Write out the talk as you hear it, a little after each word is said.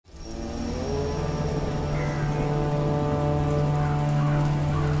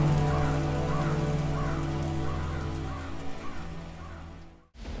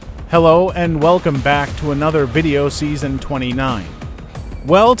Hello and welcome back to another video season 29.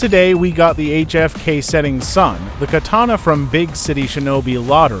 Well, today we got the HFK setting Sun, the katana from Big City Shinobi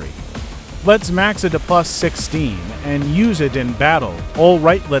Lottery. Let's max it to plus 16 and use it in battle.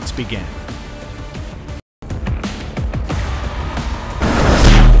 Alright, let's begin.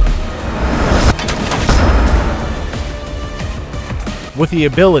 With the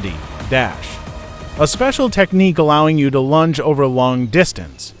ability, Dash. A special technique allowing you to lunge over long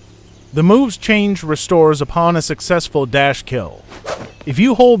distance. The move's change restores upon a successful dash kill. If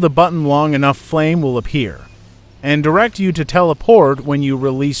you hold the button long enough, flame will appear, and direct you to teleport when you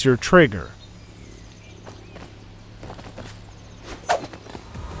release your trigger.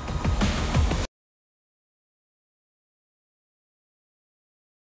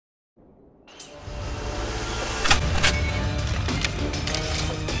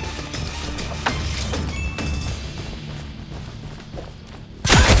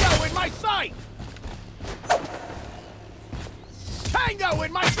 Tango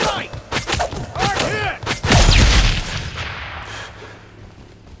in my sight! Hard hit!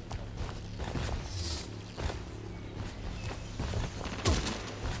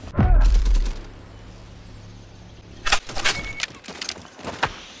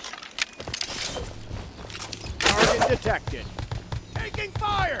 Target detected. Taking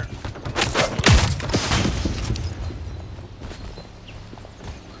fire!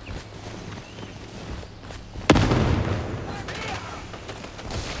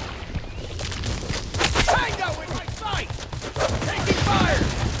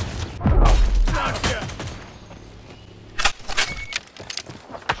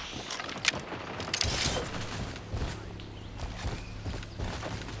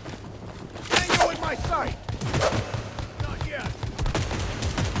 Sight. Not yet.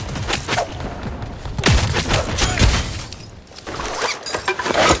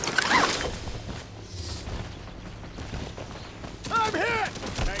 I'm hit.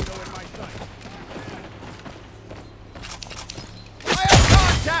 Tango in my sight. I have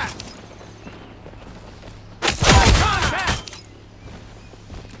contact. Contact.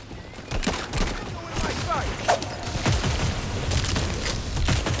 Tango in my sight.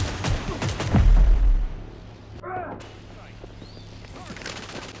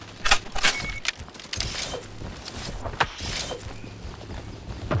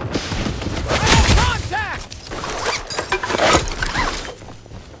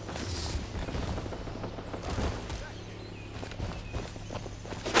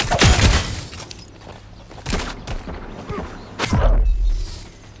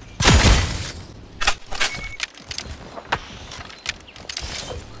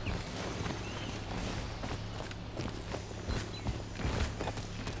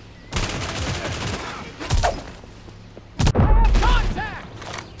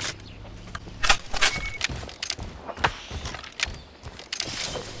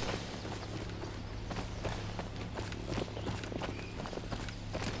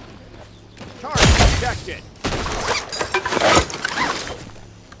 Protected.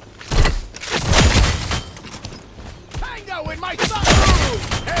 Tango in my sight!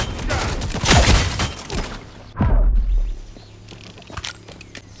 Headshot!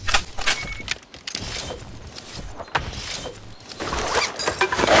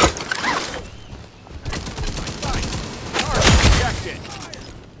 Target protected.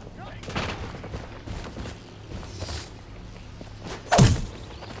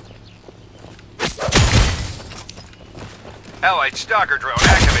 Allied stalker drone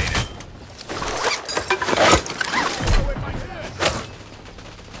activated.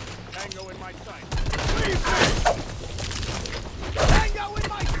 Tango in my sight. Leave me! Tango in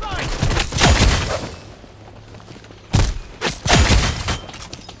my sight!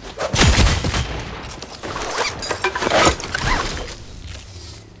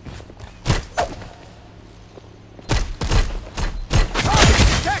 Target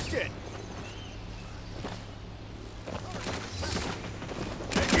detected!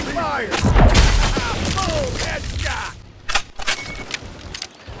 Fire! Boom! Headshot!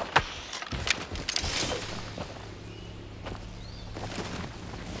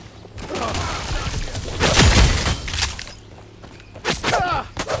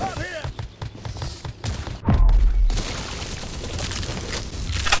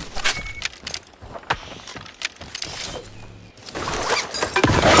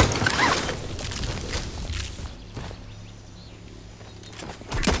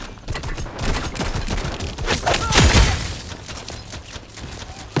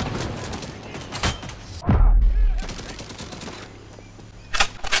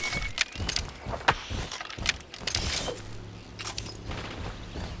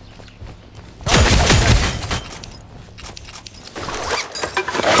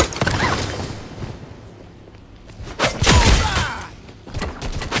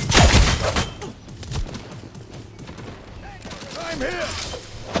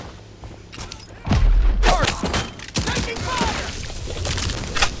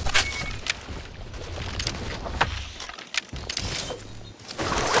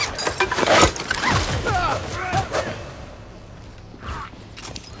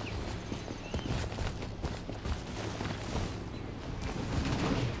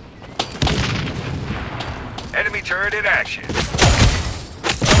 Enemy turret in action.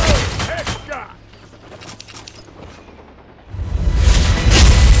 Headshot!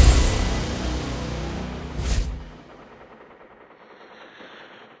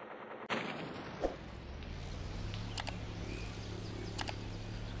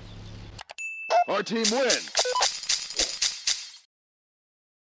 Our team wins.